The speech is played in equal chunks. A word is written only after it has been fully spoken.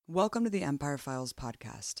Welcome to the Empire Files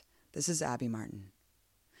podcast. This is Abby Martin.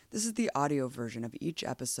 This is the audio version of each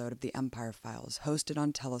episode of the Empire Files hosted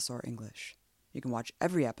on Telesur English. You can watch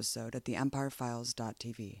every episode at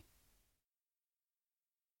theempirefiles.tv.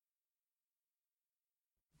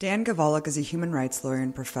 Dan Gavalik is a human rights lawyer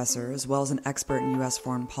and professor, as well as an expert in U.S.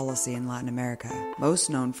 foreign policy in Latin America, most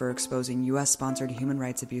known for exposing U.S.-sponsored human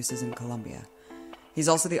rights abuses in Colombia. He's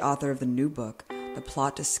also the author of the new book, The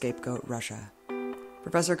Plot to Scapegoat Russia.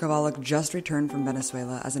 Professor Gavalik just returned from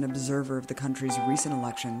Venezuela as an observer of the country's recent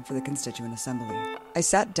election for the Constituent Assembly. I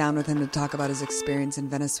sat down with him to talk about his experience in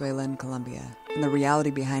Venezuela and Colombia, and the reality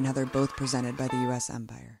behind how they're both presented by the U.S.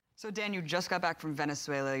 empire. So Dan, you just got back from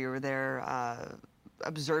Venezuela. You were there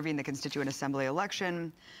observing the Constituent Assembly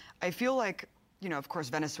election. I feel like, of course,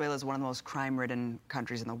 Venezuela is one of the most crime-ridden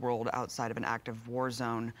countries in the world outside of an active war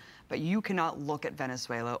zone, but you cannot look at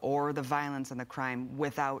Venezuela or the violence and the crime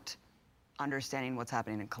without understanding what's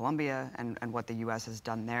happening in Colombia and what the U.S. has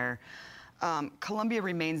done there. Colombia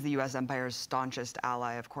remains the U.S. empire's staunchest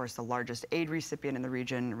ally, of course, the largest aid recipient in the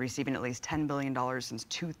region, receiving at least $10 billion since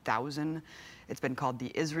 2000. It's been called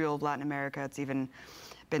the Israel of Latin America. It's even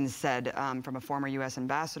been said from a former U.S.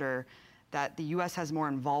 ambassador that the U.S. has more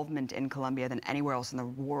involvement in Colombia than anywhere else in the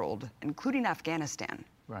world, including Afghanistan.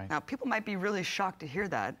 Right. Now, people might be really shocked to hear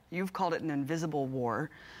that. You've called it an invisible war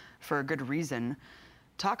for a good reason.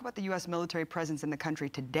 Talk about the U.S. military presence in the country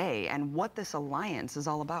today and what this alliance is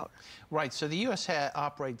all about. Right. So the U.S.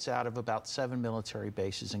 operates out of about 7 military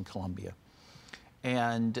bases in Colombia.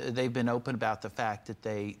 And they've been open about the fact that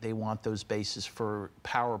they want those bases for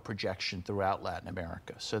power projection throughout Latin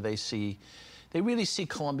America. So they really see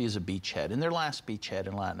Colombia as a beachhead, and their last beachhead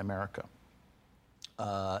in Latin America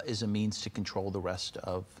is a means to control the rest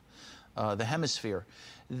of the hemisphere.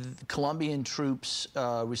 The Colombian troops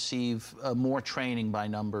receive more training by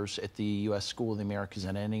numbers at the U.S. School of the Americas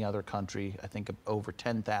than any other country. I think over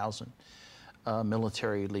 10,000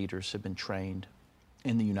 military leaders have been trained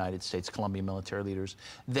in the United States, Colombian military leaders.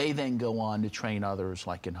 They then go on to train others,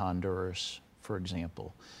 like in Honduras, for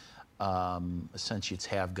example. Essentially, it's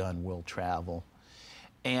have gun, will travel.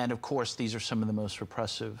 And of course, these are some of the most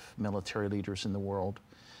repressive military leaders in the world.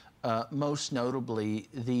 Most notably,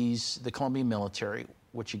 the Colombian military,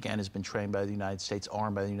 which again has been trained by the United States,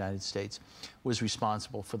 armed by the United States, was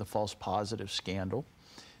responsible for the false positive scandal,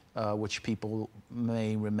 which people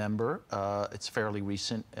may remember. It's fairly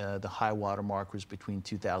recent. The high water mark was between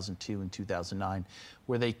 2002 and 2009,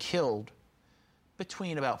 where they killed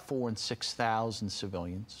between about 4,000 and 6,000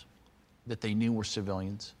 civilians that they knew were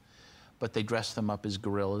civilians, but they dressed them up as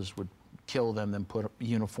guerrillas, would kill them, then put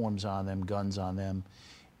uniforms on them, guns on them,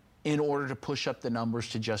 in order to push up the numbers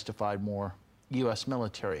to justify more U.S.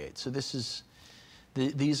 military aid. So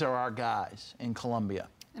these are our guys in Colombia.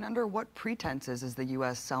 And under what pretenses is the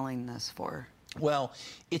U.S. selling this for? Well,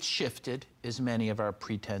 it's shifted, as many of our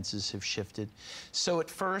pretenses have shifted. So at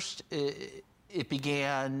first, it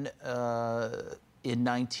began in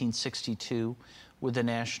 1962 with the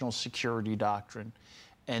National Security Doctrine,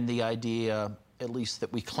 and the idea, at least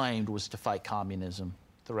that we claimed, was to fight communism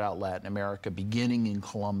throughout Latin America, beginning in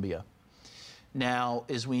Colombia. Now,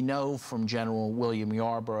 as we know from General William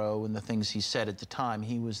Yarborough and the things he said at the time,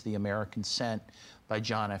 he was the American sent by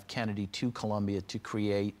John F. Kennedy to Colombia to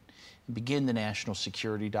create and begin the National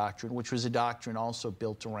Security Doctrine, which was a doctrine also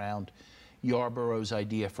built around Yarborough's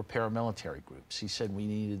idea for paramilitary groups. He said we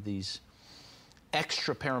needed these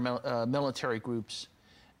extra military groups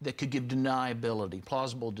that could give deniability,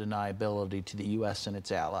 plausible deniability to the U.S. and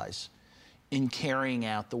its allies in carrying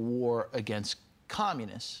out the war against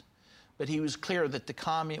communists. But he was clear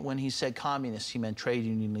that when he said communists, he meant trade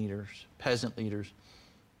union leaders, peasant leaders,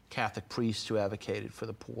 Catholic priests who advocated for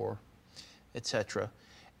the poor, etc.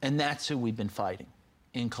 And that's who we've been fighting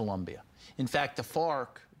in Colombia. In fact, the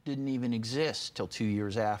FARC didn't even exist till 2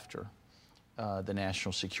 years after the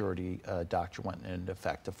National Security Doctrine went into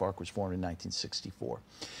effect. The FARC was formed in 1964.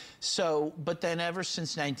 But then ever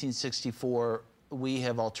since 1964, we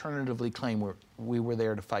have alternatively claimed we were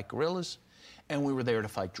there to fight guerrillas, and we were there to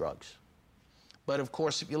fight drugs. But of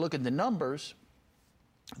course, if you look at the numbers,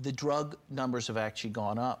 the drug numbers have actually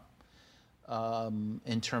gone up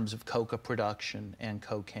in terms of coca production and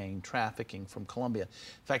cocaine trafficking from Colombia.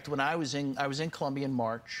 In fact, when I was in Colombia in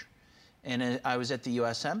March, and I was at the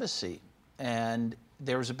U.S. Embassy, and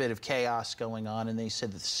there was a bit of chaos going on, and they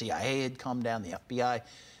said that the CIA had come down, the FBI,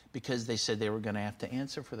 because they said they were going to have to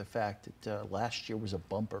answer for the fact that last year was a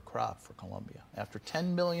bumper crop for Colombia. After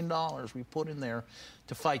 $10 billion we put in there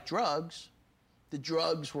to fight drugs, the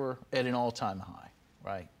drugs were at an all-time high,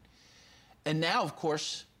 right? And now, of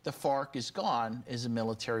course, the FARC is gone as a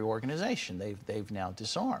military organization. They've now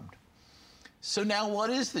disarmed. So now what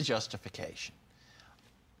is the justification?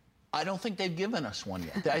 I don't think they've given us one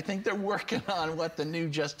yet. I think they're working on what the new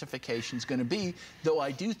justification is going to be, though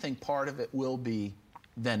I do think part of it will be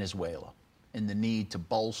Venezuela and the need to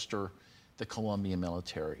bolster the Colombian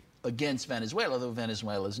military against Venezuela, though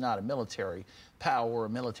Venezuela is not a military power or a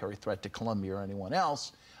military threat to Colombia or anyone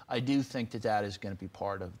else. I do think that that is going to be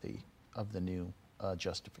part of the new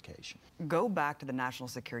justification. Go back to the national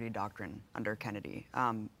security doctrine under Kennedy.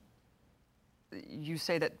 You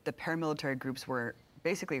say that the paramilitary groups were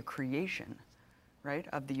basically a creation, right,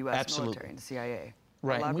 of the U.S. Absolutely. military and the CIA.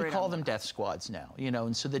 Right, and we Elaborate call on them that. death squads now, you know,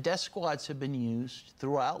 and so the death squads have been used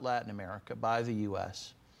throughout Latin America by the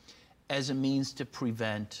U.S. as a means to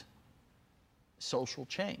prevent social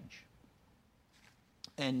change.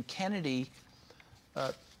 And Kennedy,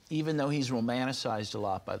 even though he's romanticized a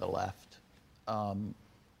lot by the left,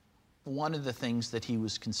 one of the things that he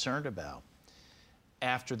was concerned about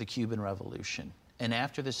after the Cuban Revolution and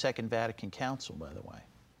after the Second Vatican Council, by the way,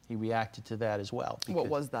 he reacted to that as well. What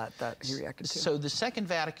was that he reacted to? So the Second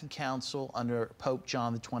Vatican Council under Pope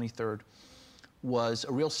John the 23rd was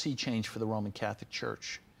a real sea change for the Roman Catholic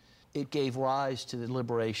Church. It gave rise to the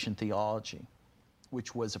liberation theology,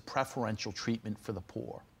 which was a preferential treatment for the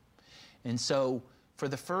poor. And so for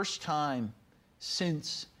the first time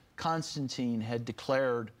since Constantine had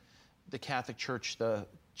declared the Catholic Church the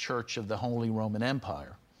Church of the Holy Roman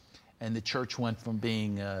Empire, and the church went from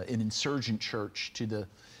being an insurgent church to the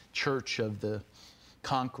church of the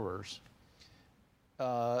conquerors,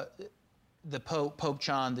 the Pope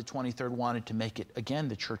John the 23rd wanted to make it, again,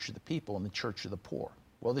 the church of the people and the church of the poor.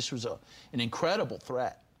 Well, this was an incredible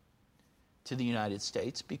threat to the United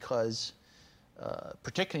States because,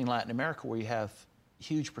 particularly in Latin America, where you have a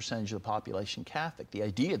huge percentage of the population Catholic, the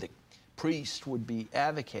idea that priests would be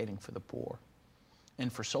advocating for the poor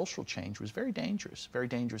and for social change was very dangerous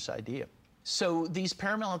idea. So these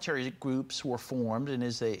paramilitary groups were formed, and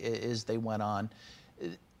as they went on,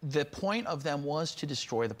 the point of them was to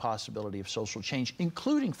destroy the possibility of social change,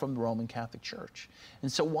 including from the Roman Catholic Church.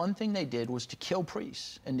 And so one thing they did was to kill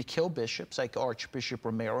priests and to kill bishops, like Archbishop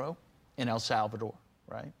Romero in El Salvador,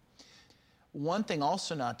 right? One thing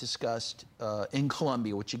also not discussed in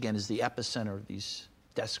Colombia, which again is the epicenter of these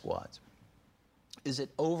death squads, is that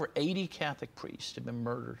over 80 Catholic priests have been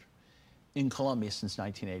murdered in Colombia since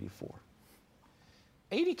 1984.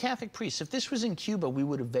 80 Catholic priests. If this was in Cuba, we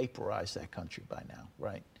would have vaporized that country by now,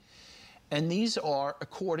 right? And these are,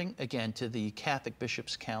 according, again, to the Catholic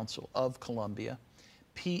Bishops' Council of Colombia,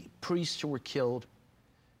 priests who were killed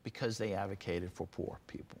because they advocated for poor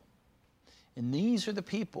people. And these are the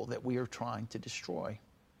people that we are trying to destroy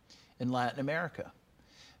in Latin America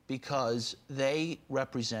because they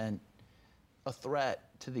represent a threat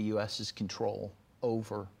to the U.S.'s control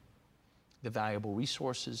over the valuable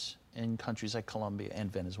resources in countries like Colombia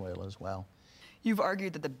and Venezuela as well. You've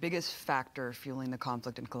argued that the biggest factor fueling the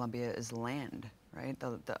conflict in Colombia is land, right?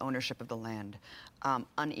 The ownership of the land,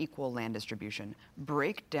 unequal land distribution.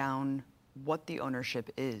 Break down what the ownership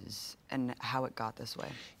is and how it got this way.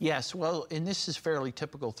 Yes, well, and this is fairly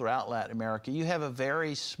typical throughout Latin America. You have a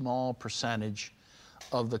very small percentage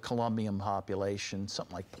of the Colombian population,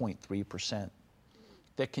 something like 0.3%,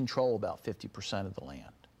 that control about 50% of the land.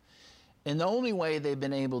 And the only way they've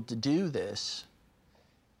been able to do this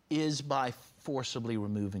is by forcibly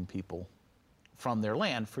removing people from their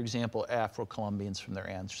land. For example, Afro-Colombians from their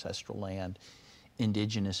ancestral land,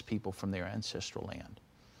 indigenous people from their ancestral land,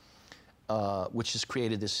 which has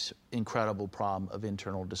created this incredible problem of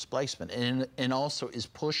internal displacement, and also is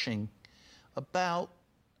pushing about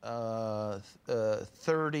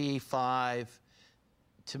 35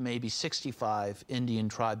 to maybe 65 Indian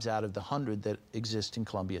tribes out of the 100 that exist in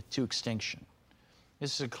Colombia to extinction.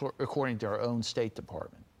 This is according to our own State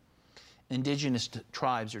Department. Indigenous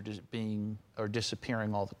tribes are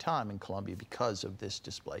disappearing all the time in Colombia because of this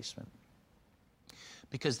displacement,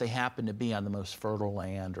 because they happen to be on the most fertile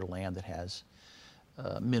land or land that has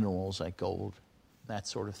minerals like gold, that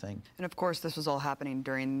sort of thing. And of course, this was all happening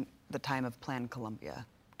during the time of Plan Colombia.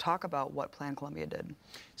 Talk about what Plan Colombia did.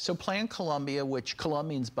 So Plan Colombia, which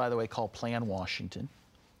Colombians, by the way, call Plan Washington,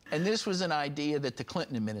 and this was an idea that the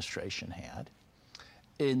Clinton administration had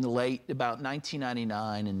in the about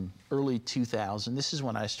 1999 and early 2000. This is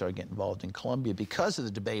when I started getting involved in Colombia because of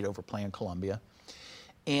the debate over Plan Colombia.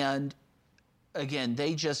 And again,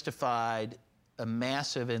 they justified a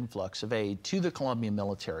massive influx of aid to the Colombian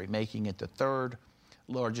military, making it the third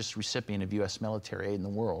largest recipient of U.S. military aid in the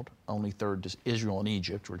world, only third to Israel and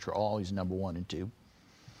Egypt, which are always number 1 and 2.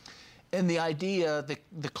 And the idea,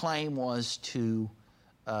 the claim was to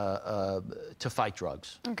to fight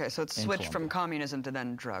drugs. Okay, so it's switched from communism to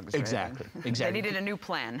then drugs, Exactly, right? exactly. They needed a new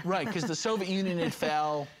plan. Right, because the Soviet Union had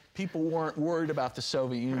fell. People weren't worried about the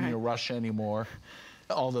Soviet Union Right. or Russia anymore,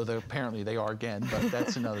 although apparently they are again, but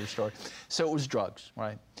that's another story. So it was drugs,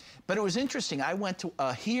 right? But it was interesting. I went to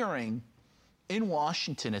a hearing in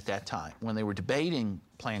Washington at that time when they were debating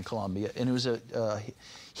Plan Colombia, and it was a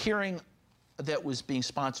hearing that was being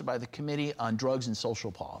sponsored by the Committee on Drugs and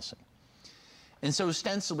Social Policy. And so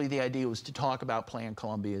ostensibly the idea was to talk about Plan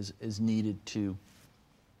Colombia as needed to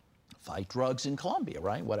fight drugs in Colombia,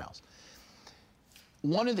 right? What else?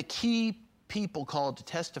 One of the key people called to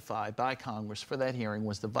testify by Congress for that hearing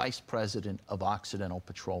was the Vice President of Occidental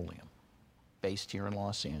Petroleum, based here in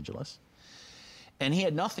Los Angeles. And he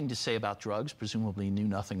had nothing to say about drugs, presumably knew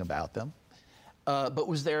nothing about them, but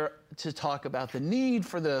was there to talk about the need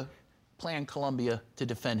for the Plan Colombia to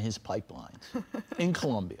defend his pipelines in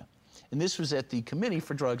Colombia. And this was at the Committee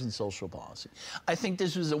for Drugs and Social Policy. I think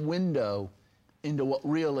this was a window into what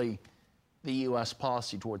really the U.S.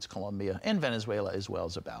 policy towards Colombia and Venezuela as well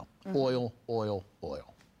is about. Oil, oil,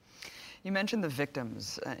 oil. You mentioned the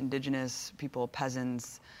victims, indigenous people,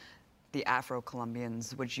 peasants, the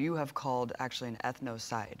Afro-Colombians, which you have called actually an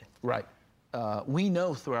ethnocide. Right. We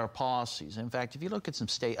know through our policies. In fact, if you look at some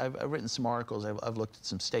I've written some articles, I've looked at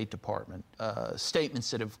some State Department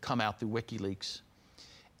statements that have come out through WikiLeaks,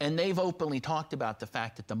 and they've openly talked about the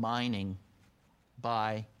fact that the mining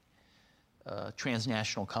by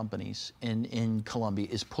transnational companies in Colombia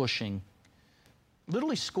is pushing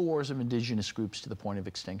literally scores of indigenous groups to the point of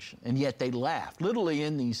extinction. And yet they laughed. Literally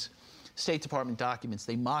in these State Department documents,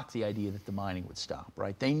 they mock the idea that the mining would stop,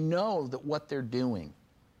 right? They know that what they're doing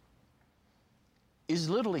is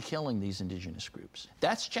literally killing these indigenous groups.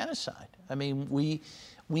 That's genocide. I mean, we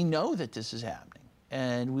know that this is happening,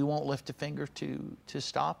 and we won't lift a finger to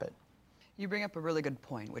stop it. You bring up a really good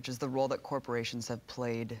point, which is the role that corporations have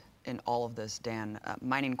played in all of this, Dan.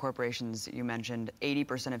 Mining corporations, you mentioned,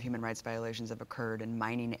 80% of human rights violations have occurred in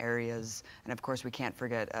mining areas. And of course, we can't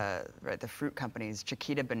forget right, the fruit companies.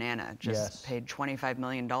 Chiquita Banana just paid $25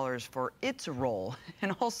 million for its role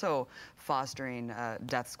in also fostering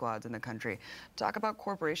death squads in the country. Talk about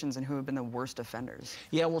corporations and who have been the worst offenders.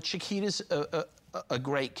 Yeah, well, Chiquita's a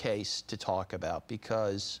great case to talk about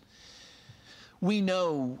because we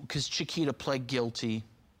know, because Chiquita pled guilty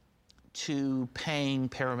to paying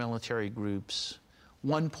paramilitary groups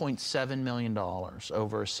 $1.7 million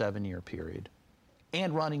over a 7-year period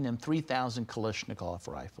and running them 3,000 Kalashnikov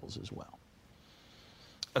rifles as well.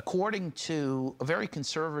 According to a very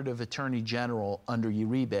conservative attorney general under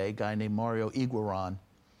Uribe, a guy named Mario Igueron,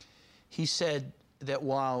 he said that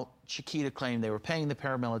while Chiquita claimed they were paying the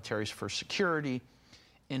paramilitaries for security,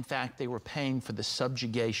 in fact, they were paying for the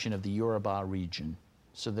subjugation of the Yoruba region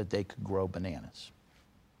so that they could grow bananas.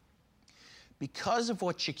 Because of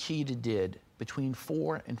what Chiquita did, between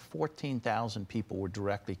 4,000 and 14,000 people were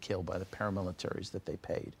directly killed by the paramilitaries that they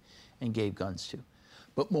paid and gave guns to.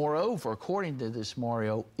 But moreover, according to this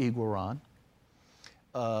Mario Igueron,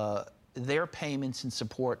 their payments and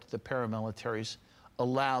support to the paramilitaries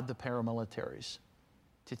allowed the paramilitaries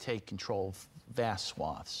to take control of vast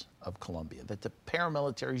swaths of Colombia. That the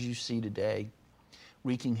paramilitaries you see today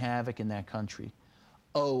wreaking havoc in that country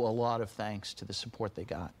owe a lot of thanks to the support they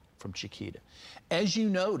got from Chiquita. As you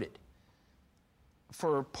noted,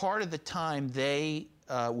 for part of the time they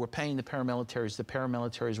were paying the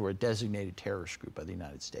paramilitaries were a designated terrorist group by the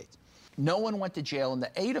United States. No one went to jail, and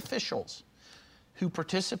the 8 officials who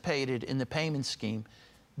participated in the payment scheme,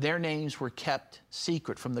 their names were kept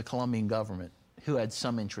secret from the Colombian government, who had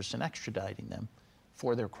some interest in extraditing them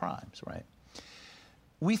for their crimes, right?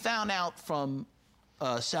 We found out from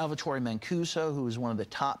Salvatore Mancuso, who was one of the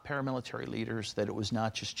top paramilitary leaders, that it was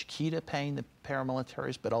not just Chiquita paying the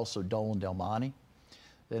paramilitaries, but also Dole and Del Monte.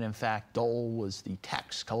 That in fact, Dole was the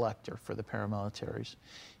tax collector for the paramilitaries.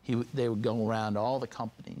 They would go around to all the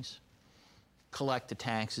companies, collect the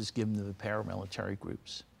taxes given to the paramilitary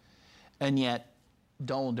groups. And yet,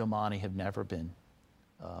 Dole and Del Monte have never been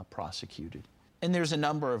prosecuted. And there's a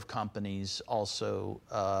number of companies also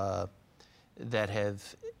that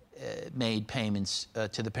have made payments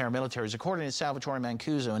to the paramilitaries. According to Salvatore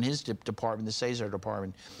Mancuso in his department, the Cesar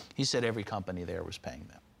department, he said every company there was paying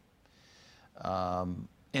them.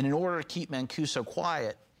 And in order to keep Mancuso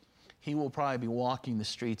quiet, he will probably be walking the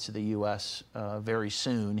streets of the U.S. Very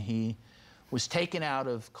soon. He was taken out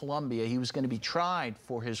of Colombia. He was going to be tried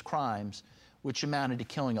for his crimes, which amounted to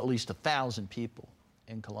killing at least 1,000 people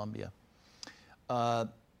in Colombia.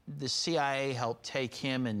 The CIA helped take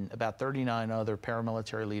him and about 39 other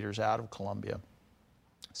paramilitary leaders out of Colombia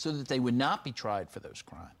so that they would not be tried for those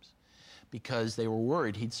crimes. because they were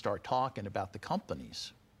worried he'd start talking about the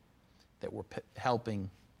companies that were helping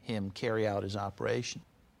him carry out his operation.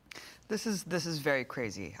 This is very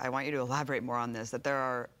crazy. I want you to elaborate more on this, that there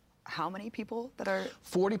are how many people that are...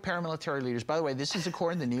 40 paramilitary leaders. By the way, this is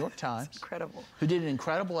according to the New York Times. Incredible. Who did an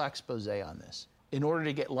incredible expose on this. In order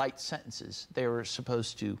to get light sentences, they were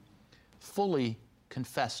supposed to fully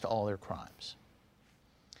confess to all their crimes.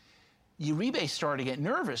 Uribe started to get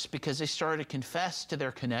nervous because they started to confess to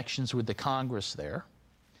their connections with the Congress there,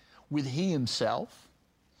 with he himself,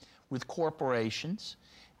 with corporations,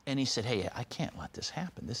 and he said, hey, I can't let this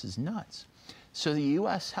happen. This is nuts. So the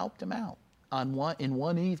U.S. helped him out. In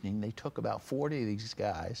one evening, they took about 40 of these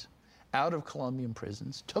guys out of Colombian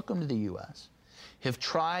prisons, took them to the U.S., have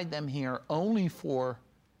tried them here only for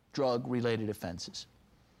drug-related offenses,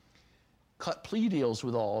 cut plea deals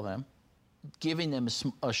with all of them, giving them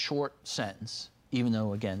a short sentence, even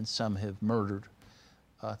though, again, some have murdered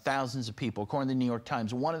thousands of people. According to the New York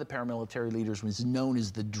Times, one of the paramilitary leaders was known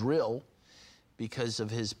as the Drill because of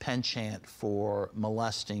his penchant for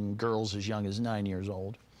molesting girls as young as 9 years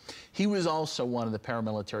old. He was also one of the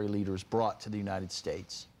paramilitary leaders brought to the United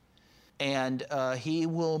States. And he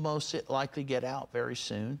will most likely get out very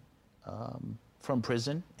soon from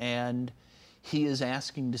prison, and he is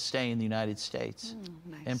asking to stay in the United States,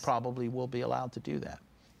 nice. And probably will be allowed to do that.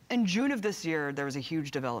 In June of this year, there was a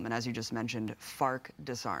huge development, as you just mentioned. FARC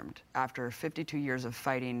disarmed. After 52 years of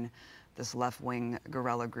fighting this left-wing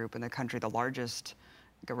guerrilla group in the country, the largest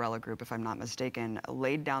guerrilla group, if I'm not mistaken,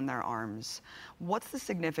 laid down their arms. What's the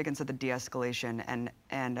significance of the de-escalation,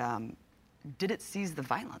 and did it cease the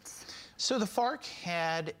violence? So the FARC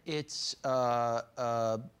had its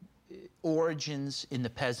origins in the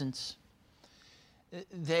peasants.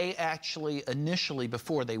 They actually, initially,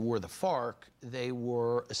 before they were the FARC, they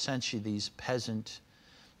were essentially these peasant,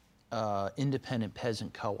 independent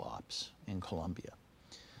peasant co-ops in Colombia.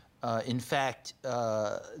 In fact,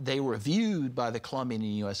 they were viewed by the Colombian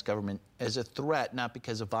and U.S. government as a threat, not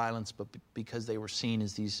because of violence, but because they were seen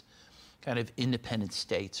as these kind of independent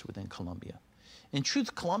states within Colombia. In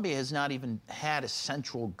truth, Colombia has not even had a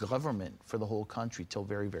central government for the whole country till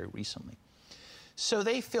very, very recently. So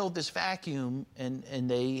they filled this vacuum, and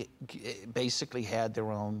they basically had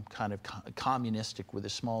their own kind of communistic with a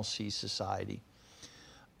small c society,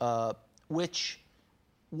 which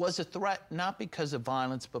was a threat not because of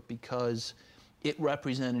violence, but because it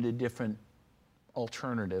represented a different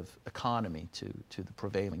alternative economy to the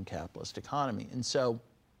prevailing capitalist economy. And so,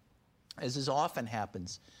 as is often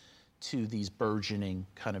happens to these burgeoning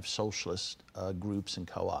kind of socialist groups and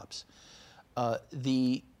co-ops,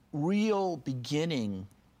 the real beginning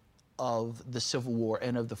of the Civil War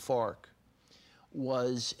and of the FARC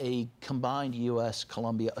was a combined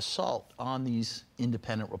U.S.-Colombia assault on these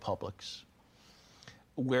independent republics,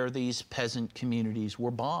 where these peasant communities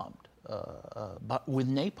were bombed with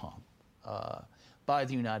napalm by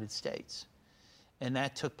the United States. And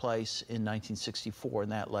that took place in 1964,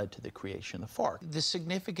 and that led to the creation of the FARC. The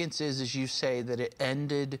significance is, as you say, that it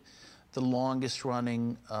ended the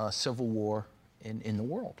longest-running civil war in the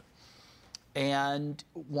world. And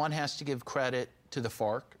one has to give credit to the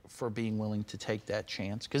FARC for being willing to take that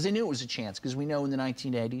chance, because they knew it was a chance, because we know in the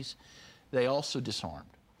 1980s they also disarmed.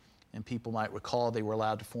 And people might recall they were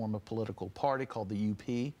allowed to form a political party called the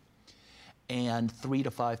UP, and 3,000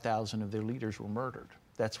 to 5,000 of their leaders were murdered.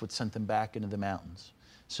 That's what sent them back into the mountains.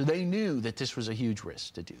 So they knew that this was a huge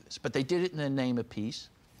risk to do this, but they did it in the name of peace.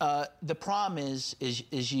 The problem is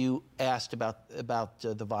you asked about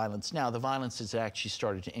the violence. Now, the violence has actually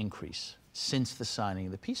started to increase since the signing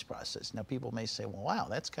of the peace process. Now, people may say, well, wow,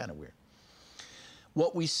 that's kind of weird.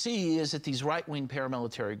 What we see is that these right-wing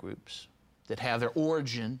paramilitary groups that have their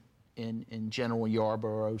origin in General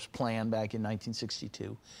Yarborough's plan back in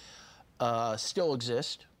 1962 still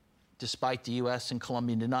exist, despite the U.S. and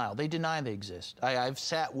Colombian denial. They deny they exist. I've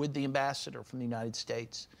sat with the ambassador from the United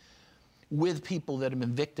States, with people that have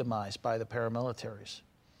been victimized by the paramilitaries.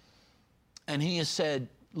 And he has said,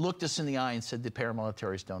 looked us in the eye and said the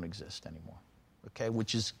paramilitaries don't exist anymore, okay,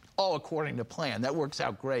 which is all according to plan. That works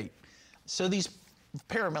out great. So these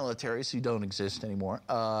paramilitaries who don't exist anymore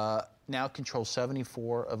now control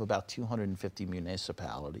 74 of about 250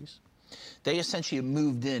 municipalities. They essentially have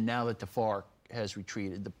moved in now that the FARC has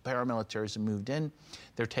retreated. The paramilitaries have moved in.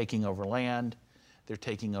 They're taking over land. They're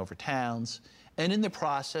taking over towns. And in the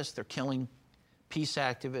process, they're killing peace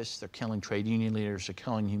activists. They're killing trade union leaders. They're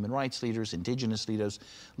killing human rights leaders, indigenous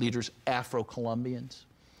leaders, Afro-Colombians.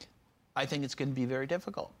 I think it's going to be very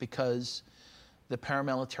difficult because the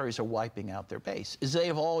paramilitaries are wiping out their base, as they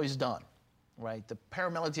have always done, right? The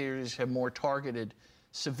paramilitaries have more targeted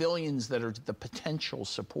civilians that are the potential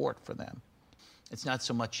support for them. It's not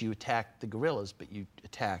so much you attack the guerrillas, but you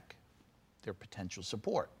attack their potential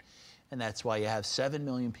support. And that's why you have 7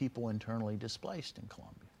 million people internally displaced in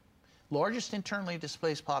Colombia. Largest internally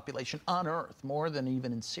displaced population on earth, more than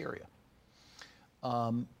even in Syria.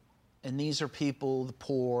 And these are people, the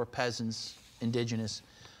poor, peasants, indigenous,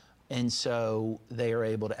 and so they are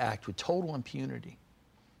able to act with total impunity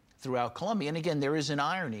throughout Colombia. And again, there is an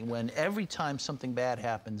irony when every time something bad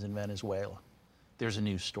happens in Venezuela, there's a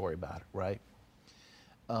news story about it, right?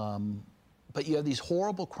 But you have these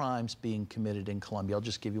horrible crimes being committed in Colombia. I'll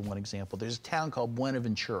just give you one example. There's a town called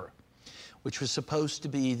Buenaventura, which was supposed to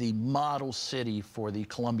be the model city for the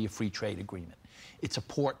Colombia Free Trade Agreement. It's a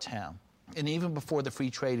port town. And even before the Free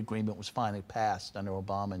Trade Agreement was finally passed under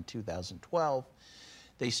Obama in 2012,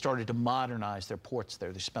 they started to modernize their ports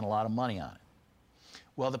there. They spent a lot of money on it.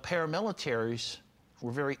 Well, the paramilitaries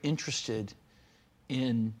were very interested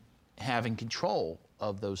in having control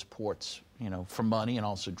of those ports, you know, for money and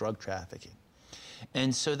also drug trafficking.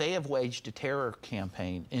 And so they have waged a terror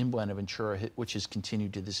campaign in Buenaventura, which has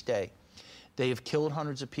continued to this day. They have killed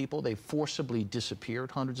hundreds of people. They've forcibly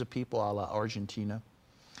disappeared hundreds of people, a la Argentina.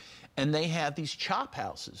 And they have these chop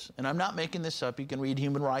houses. And I'm not making this up. You can read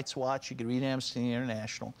Human Rights Watch. You can read Amnesty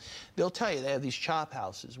International. They'll tell you they have these chop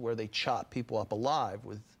houses where they chop people up alive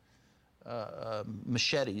with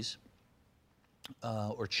machetes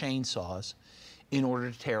or chainsaws in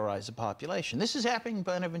order to terrorize the population. This is happening in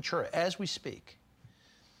Buenaventura as we speak.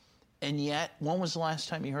 And yet, when was the last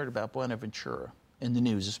time you heard about Buenaventura in the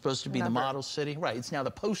news? It's supposed to be the model city. Right, it's now the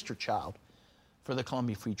poster child for the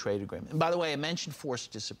Colombia Free Trade Agreement. And by the way, I mentioned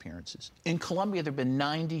forced disappearances. In Colombia, there have been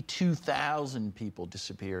 92,000 people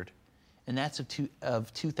disappeared, and that's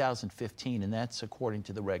of 2015, and that's according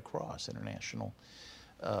to the Red Cross, International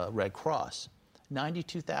Red Cross.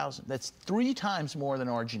 92,000. That's 3 times more than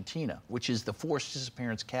Argentina, which is the forced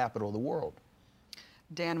disappearance capital of the world.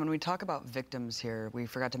 Dan, when we talk about victims here, we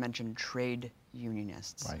forgot to mention trade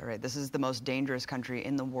unionists. Right. All right, this is the most dangerous country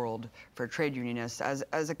in the world for trade unionists.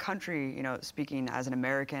 As a country, you know, speaking as an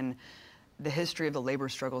American, the history of the labor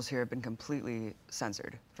struggles here have been completely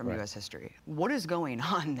censored from Right. U.S. history. What is going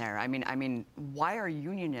on there? I mean, why are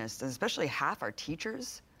unionists, especially half our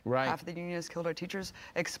teachers, Right. half of the unionists killed our teachers?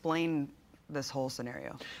 Explain this whole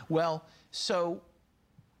scenario. Well, so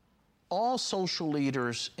all social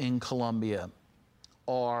leaders in Colombia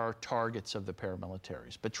are targets of the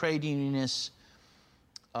paramilitaries, but trade unionists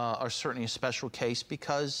are certainly a special case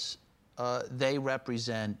because they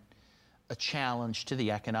represent a challenge to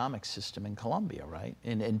the economic system in Colombia, right?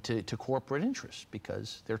 And to corporate interests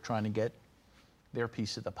because they're trying to get their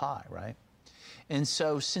piece of the pie, right? And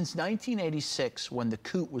so since 1986, when the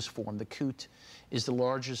CUT was formed, the CUT is the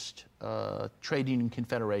largest trade union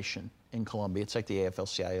confederation in Colombia. It's like the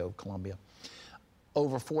AFL-CIO of Colombia.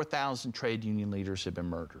 Over 4,000 trade union leaders have been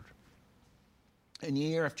murdered. And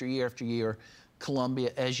year after year after year,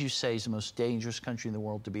 Colombia, as you say, is the most dangerous country in the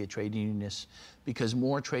world to be a trade unionist because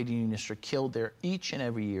more trade unionists are killed there each and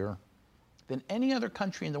every year than any other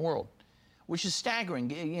country in the world, which is staggering,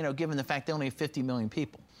 you know, given the fact they only have 50 million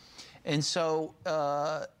people. And so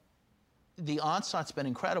the onslaught's been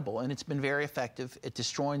incredible, and it's been very effective at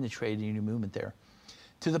destroying the trade union movement there,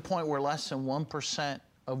 to the point where less than 1%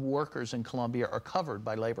 of workers in Colombia are covered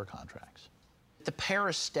by labor contracts. The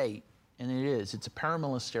Paris state, and it's a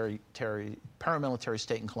paramilitary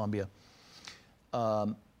state in Colombia,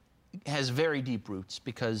 has very deep roots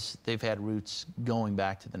because they've had roots going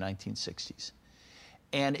back to the 1960s.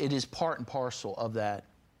 And it is part and parcel of that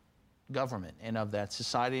government and of that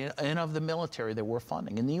society and of the military that we're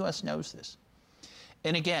funding. And the U.S. knows this.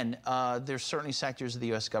 And again, there's certainly sectors of the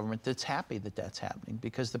U.S. government that's happy that that's happening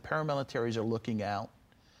because the paramilitaries are looking out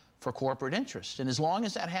for corporate interests. And as long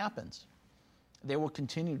as that happens, they will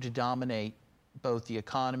continue to dominate both the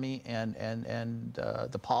economy and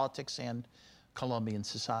the politics and Colombian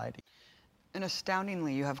society. And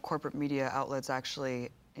astoundingly, you have corporate media outlets actually,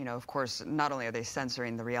 you know, of course, not only are they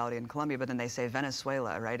censoring the reality in Colombia, but then they say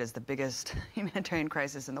Venezuela, right, is the biggest humanitarian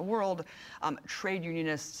crisis in the world. Trade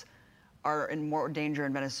unionists are in more danger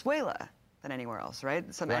in Venezuela than anywhere else,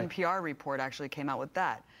 right? Some Right. NPR report actually came out with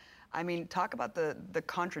that. I mean, talk about the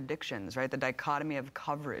contradictions, right? The dichotomy of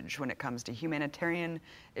coverage when it comes to humanitarian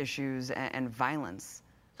issues and violence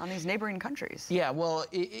on these neighboring countries. Yeah, well,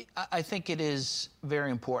 I think it is very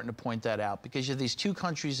important to point that out because you have these two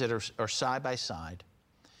countries that are side by side.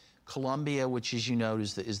 Colombia, which, as you know,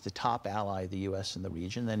 is the top ally of the U.S. in the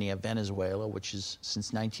region. Then you have Venezuela, which has,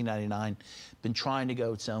 since 1999, been trying to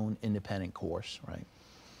go its own independent course, right?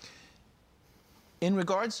 In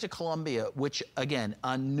regards to Colombia, which, again,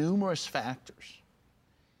 on numerous factors,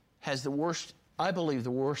 has the worst, I believe,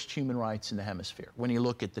 the worst human rights in the hemisphere when you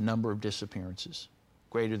look at the number of disappearances,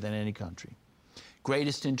 greater than any country.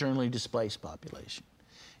 Greatest internally displaced population.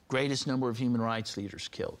 Greatest number of human rights leaders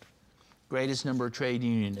killed. Greatest number of trade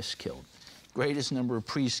unionists killed. Greatest number of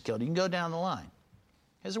priests killed. You can go down the line.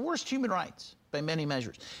 Has the worst human rights by many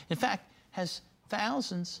measures. In fact, has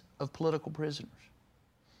thousands of political prisoners.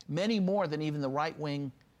 Many more than even the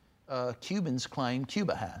right-wing Cubans claim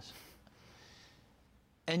Cuba has.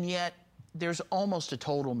 And yet, there's almost a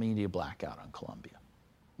total media blackout on Colombia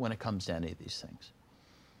when it comes to any of these things.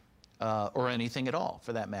 Or anything at all,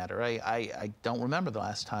 for that matter. I don't remember the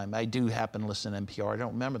last time. I do happen to listen to NPR. I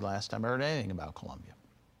don't remember the last time I heard anything about Colombia.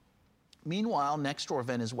 Meanwhile, next door,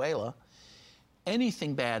 Venezuela,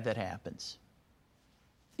 anything bad that happens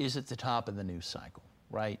is at the top of the news cycle,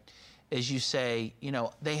 right? As you say, you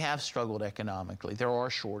know, they have struggled economically. There are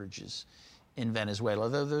shortages in Venezuela,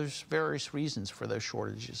 though there's various reasons for those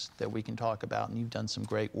shortages that we can talk about, and you've done some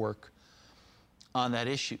great work on that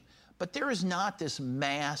issue. But there is not this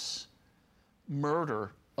mass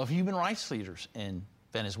murder of human rights leaders in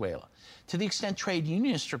Venezuela. To the extent trade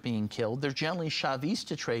unionists are being killed, they're generally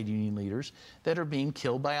Chavista trade union leaders that are being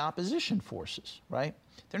killed by opposition forces, right?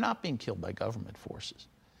 They're not being killed by government forces.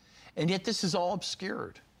 And yet this is all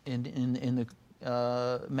obscured in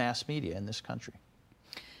the mass media in this country.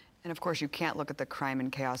 And of course, you can't look at the crime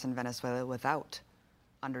and chaos in Venezuela without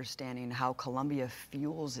understanding how Colombia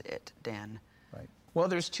fuels it, Dan. Right. Well,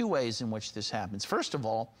 there's two ways in which this happens. First of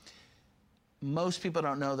all, most people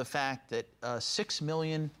don't know the fact that 6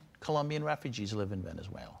 million Colombian refugees live in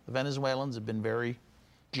Venezuela. The Venezuelans have been very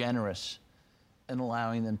generous in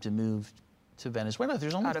allowing them to move to Venezuela.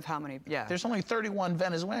 There's only, out of how many? Yeah. There's only 31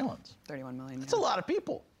 Venezuelans. 31 million. That's a lot of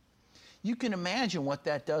people. You can imagine what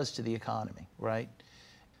that does to the economy, right?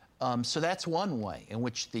 So that's one way in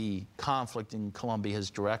which the conflict in Colombia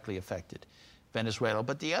has directly affected Venezuela.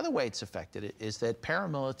 But the other way it's affected it is that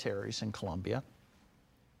paramilitaries in Colombia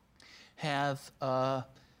have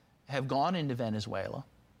gone into Venezuela,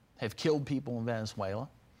 have killed people in Venezuela,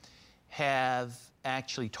 have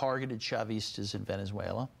actually targeted Chavistas in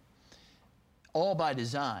Venezuela, all by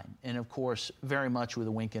design, and of course, very much with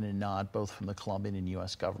a wink and a nod, both from the Colombian and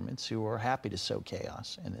U.S. governments, who are happy to sow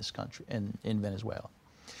chaos in this country, in Venezuela.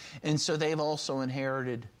 And so they've also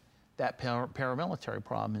inherited that paramilitary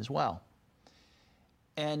problem as well.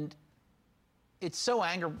 And it's so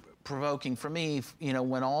anger-provoking for me, you know,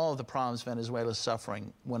 when all of the problems Venezuela is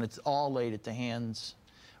suffering, when it's all laid at the hands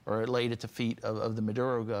or laid at the feet of the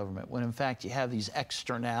Maduro government, when in fact you have these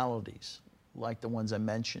externalities, like the ones I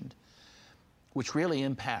mentioned, which really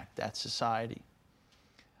impact that society.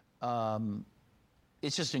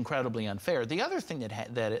 It's just incredibly unfair. The other thing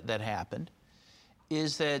that happened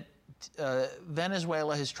is that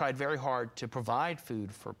Venezuela has tried very hard to provide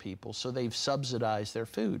food for people, so they've subsidized their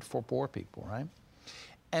food for poor people, right?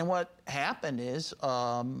 And what happened is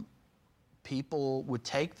people would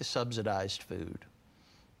take the subsidized food,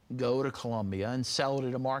 go to Colombia, and sell it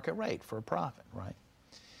at a market rate for a profit, right?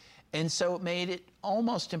 And so it made it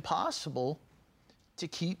almost impossible to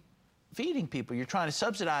keep feeding people. You're trying to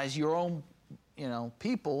subsidize your own, you know,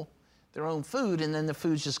 people, their own food, and then the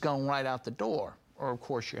food's just going right out the door. Or, of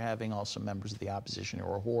course, you're having also members of the opposition who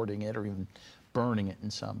are hoarding it or even burning it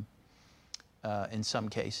in some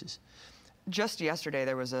cases. Just yesterday,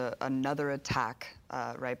 there was another attack,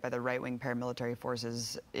 right, by the right-wing paramilitary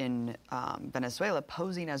forces in Venezuela,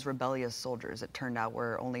 posing as rebellious soldiers. It turned out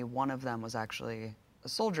where only one of them was actually a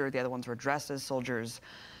soldier. The other ones were dressed as soldiers.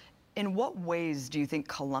 In what ways do you think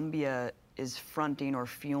Colombia is fronting or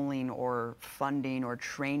fueling or funding or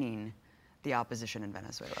training the opposition in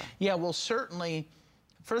Venezuela? Yeah, well, certainly,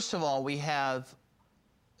 first of all, we have,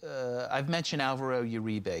 I've mentioned Alvaro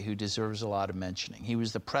Uribe, who deserves a lot of mentioning. He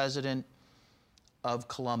was the president of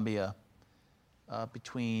Colombia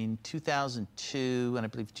between 2002 and I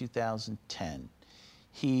believe 2010.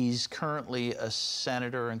 He's currently a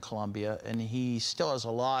senator in Colombia, and he still has a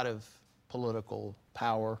lot of political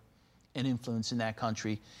power and influence in that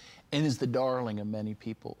country, and is the darling of many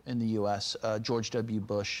people in the U.S. George W.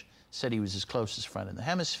 Bush said he was his closest friend in the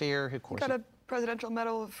hemisphere. Of course, he got a Presidential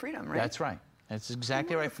Medal of Freedom, right? That's right. That's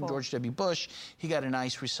exactly Wonderful. right from George W. Bush. He got a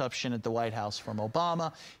nice reception at the White House from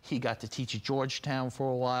Obama. He got to teach at Georgetown for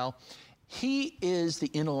a while. He is the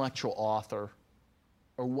intellectual author,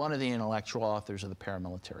 or one of the intellectual authors of the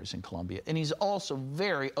paramilitaries in Colombia. And he's also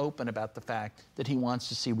very open about the fact that he wants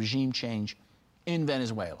to see regime change in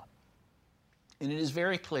Venezuela. And it is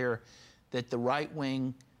very clear that the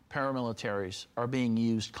right-wing paramilitaries are being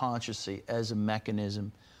used consciously as a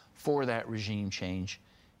mechanism for that regime change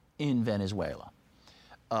in Venezuela.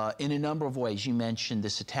 in a number of ways. You mentioned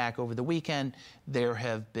this attack over the weekend. There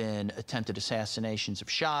have been attempted assassinations of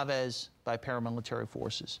Chavez by paramilitary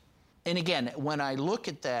forces. And again, when I look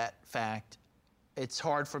at that fact, it's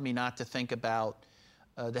hard for me not to think about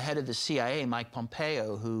the head of the CIA, Mike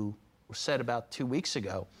Pompeo, who said about 2 weeks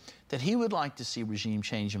ago that he would like to see regime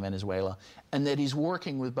change in Venezuela, and that he's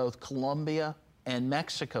working with both Colombia and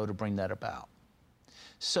Mexico to bring that about.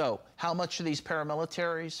 So how much are these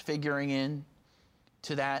paramilitaries figuring in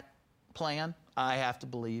to that plan? I have to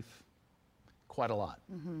believe quite a lot.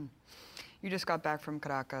 Mm-hmm. You just got back from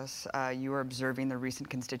Caracas. You were observing the recent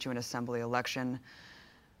Constituent Assembly election.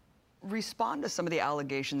 Respond to some of the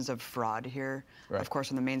allegations of fraud here, right, of course,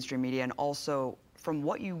 in the mainstream media, and also from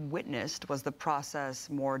what you witnessed, was the process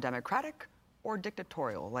more democratic or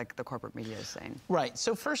dictatorial, like the corporate media is saying? Right.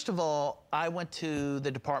 So first of all, I went to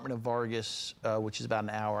the Department of Vargas, which is about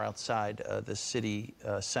an hour outside the city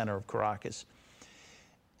center of Caracas.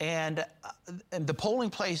 And the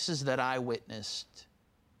polling places that I witnessed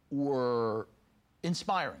were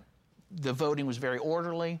inspiring. The voting was very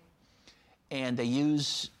orderly, and they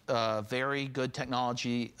use very good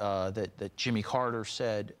technology that Jimmy Carter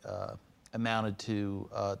said amounted to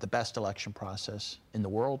the best election process in the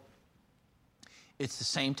world. It's the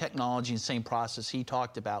same technology and same process he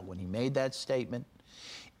talked about when he made that statement.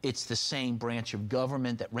 It's the same branch of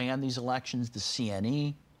government that ran these elections, the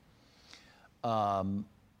CNE,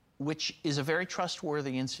 which is a very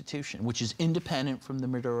trustworthy institution, which is independent from the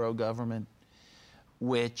Maduro government,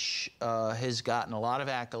 which has gotten a lot of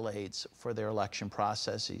accolades for their election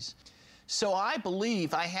processes. So I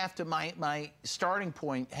believe I have to, my starting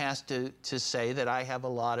point has to say that I have a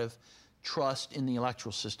lot of trust in the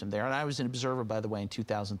electoral system there. And I was an observer, by the way, in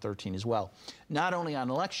 2013 as well. Not only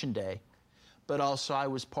on election day, but also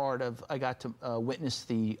I got to witness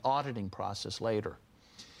the auditing process later.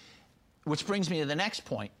 Which brings me to the next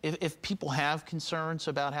point. If people have concerns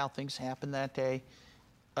about how things happened that day,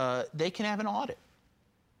 they can have an audit.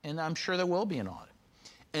 And I'm sure there will be an audit.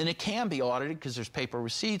 And it can be audited because there's paper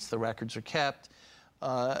receipts, the records are kept.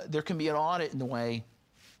 There can be an audit in the way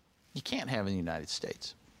you can't have in the United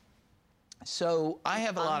States. So I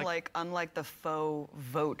have a lot of... Unlike the faux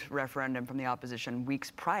vote referendum from the opposition weeks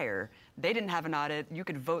prior, they didn't have an audit. You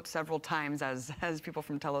could vote several times, as people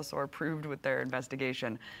from Telesur proved with their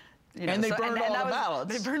investigation. You know, and they burned all the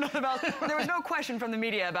ballots. They burned all the ballots. There was no question from the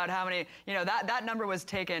media about how many, that number was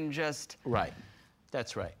taken just... Right.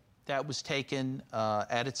 That's right. That was taken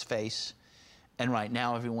at its face. And right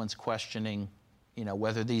now everyone's questioning,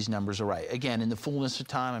 whether these numbers are right. Again, in the fullness of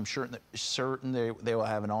time, I'm certain they will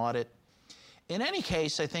have an audit. In any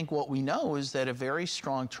case, I think what we know is that a very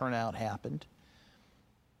strong turnout happened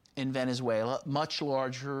in Venezuela, much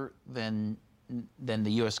larger than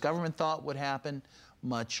the U.S. government thought would happen,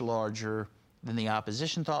 much larger than the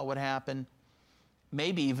opposition thought would happen,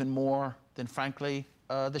 maybe even more than, frankly,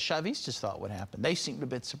 the Chavistas thought would happen. They seemed a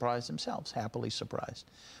bit surprised themselves, happily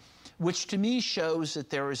surprised, which to me shows that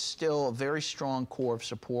there is still a very strong core of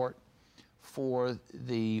support for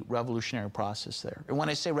the revolutionary process there. And when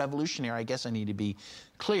I say revolutionary, I guess I need to be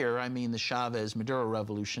clear. I mean the Chavez-Maduro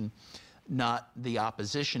revolution, not the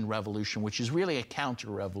opposition revolution, which is really a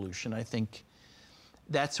counter-revolution. I think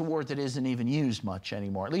that's a word that isn't even used much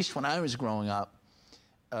anymore. At least when I was growing up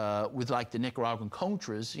with like the Nicaraguan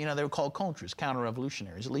Contras, they were called Contras,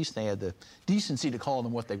 counter-revolutionaries. At least they had the decency to call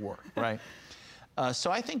them what they were, right?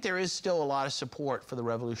 So I think there is still a lot of support for the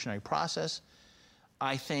revolutionary process.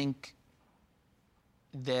 I think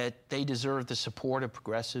that they deserve the support of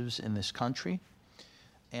progressives in this country.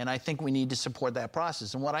 And I think we need to support that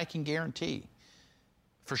process. And what I can guarantee,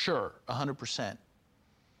 for sure, 100%,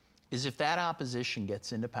 is if that opposition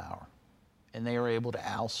gets into power and they are able to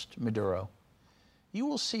oust Maduro, you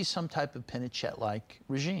will see some type of Pinochet-like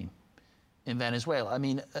regime in Venezuela. I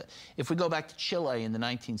mean, if we go back to Chile in the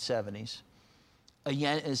 1970s,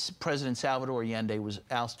 President Salvador Allende was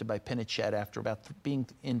ousted by Pinochet after about being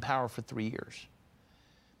in power for 3 years.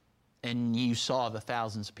 And you saw the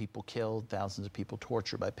thousands of people killed, thousands of people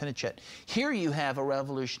tortured by Pinochet. Here you have a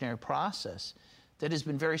revolutionary process that has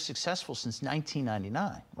been very successful since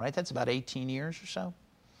 1999, right? That's about 18 years or so.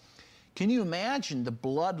 Can you imagine the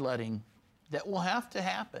bloodletting that will have to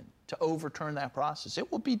happen to overturn that process?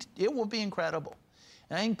 It will be incredible.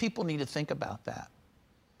 And I think people need to think about that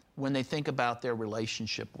when they think about their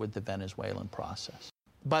relationship with the Venezuelan process.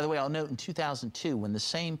 By the way, I'll note in 2002, when the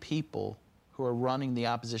same people who are running the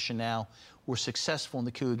opposition now were successful in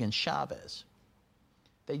the coup against Chavez,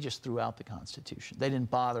 they just threw out the Constitution. They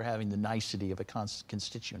didn't bother having the nicety of a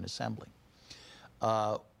constituent assembly,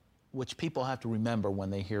 which people have to remember when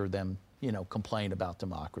they hear them, complain about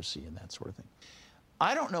democracy and that sort of thing.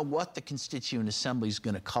 I don't know what the Constituent Assembly is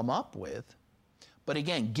going to come up with, but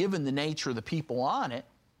again, given the nature of the people on it,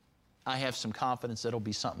 I have some confidence that it'll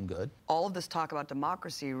be something good. All of this talk about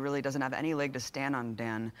democracy really doesn't have any leg to stand on,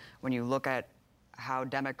 Dan, when you look at how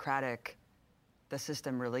democratic the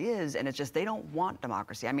system really is, and it's just they don't want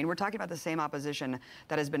democracy. I mean, we're talking about the same opposition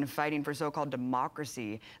that has been fighting for so-called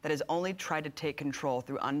democracy, that has only tried to take control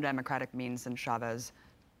through undemocratic means since Chavez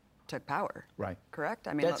took power. Right. Correct?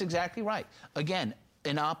 I mean, that's exactly right. Again,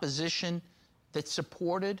 an opposition that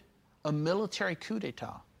supported a military coup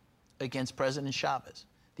d'etat against President Chavez,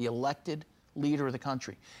 the elected leader of the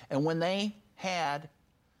country. And when they had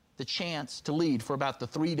the chance to lead for about the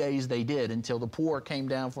 3 days they did until the poor came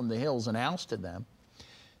down from the hills and ousted them,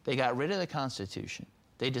 they got rid of the Constitution.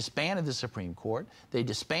 They disbanded the Supreme Court. They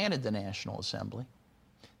disbanded the National Assembly.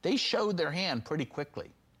 They showed their hand pretty quickly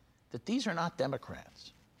that these are not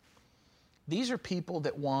Democrats. These are people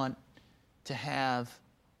that want to have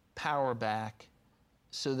power back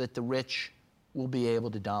so that the rich will be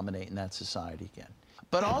able to dominate in that society again.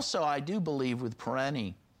 But also, I do believe with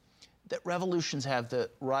Pereni that revolutions have the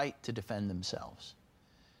right to defend themselves.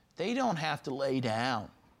 They don't have to lay down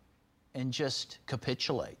and just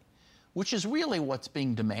capitulate, which is really what's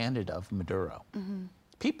being demanded of Maduro. Mm-hmm.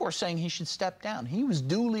 People are saying he should step down. He was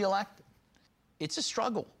duly elected. It's a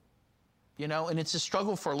struggle, you know, and it's a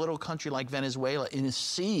struggle for a little country like Venezuela in a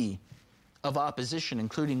sea of opposition,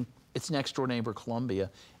 including its next-door neighbor, Colombia,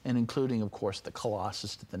 and including, of course, the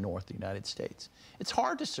Colossus to the north, the United States. It's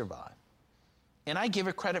hard to survive. And I give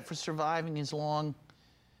it credit for surviving as long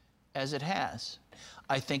as it has.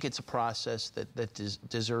 I think it's a process that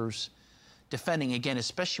deserves defending, again,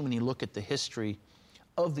 especially when you look at the history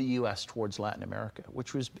of the U.S. towards Latin America,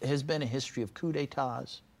 which has been a history of coup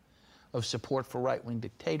d'etats, of support for right-wing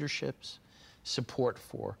dictatorships, support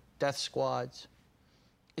for death squads.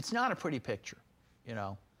 It's not a pretty picture, you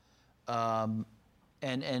know.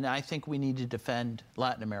 And I think we need to defend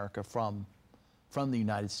Latin America from the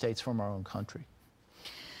United States, from our own country.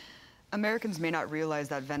 Americans may not realize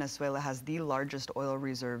that Venezuela has the largest oil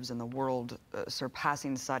reserves in the world,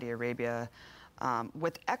 surpassing Saudi Arabia.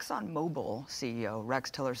 With ExxonMobil CEO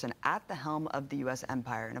Rex Tillerson at the helm of the U.S.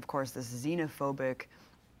 empire, and of course this xenophobic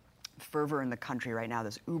fervor in the country right now,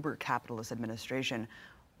 this uber-capitalist administration,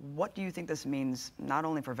 what do you think this means not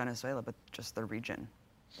only for Venezuela, but just the region?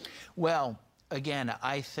 Well, again,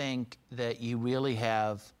 I think that you really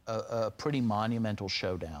have a pretty monumental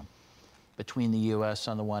showdown between the U.S.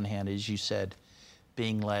 on the one hand, as you said,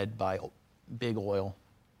 being led by big oil,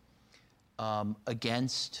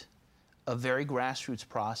 against a very grassroots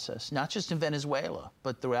process, not just in Venezuela,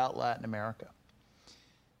 but throughout Latin America.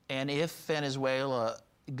 And if Venezuela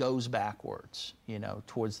goes backwards, you know,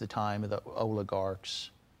 towards the time of the oligarchs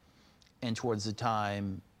and towards the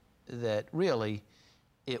time that really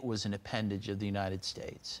it was an appendage of the United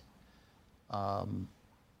States,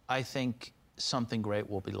 I think something great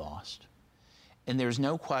will be lost. And there's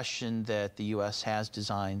no question that the U.S. has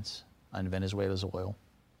designs on Venezuela's oil.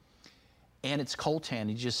 And its coltan,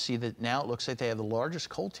 you just see that now it looks like they have the largest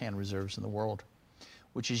coltan reserves in the world,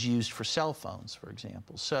 which is used for cell phones, for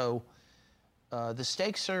example. So the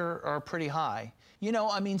stakes are pretty high. You know,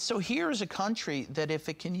 I mean, so here's a country that if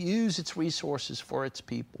it can use its resources for its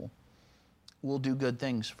people, will do good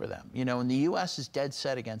things for them. You know, and the U.S. is dead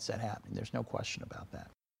set against that happening. There's no question about that.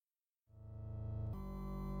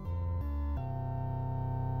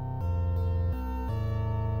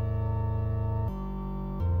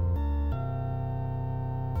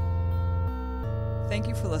 Thank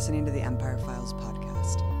you for listening to the Empire Files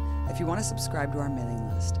podcast. If you want to subscribe to our mailing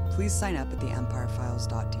list, please sign up at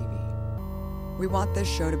theempirefiles.tv. We want this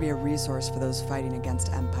show to be a resource for those fighting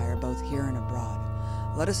against empire both here and abroad.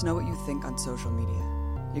 Let us know what you think on social media.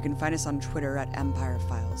 You can find us on Twitter at Empire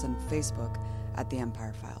Files and Facebook at The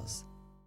Empire Files.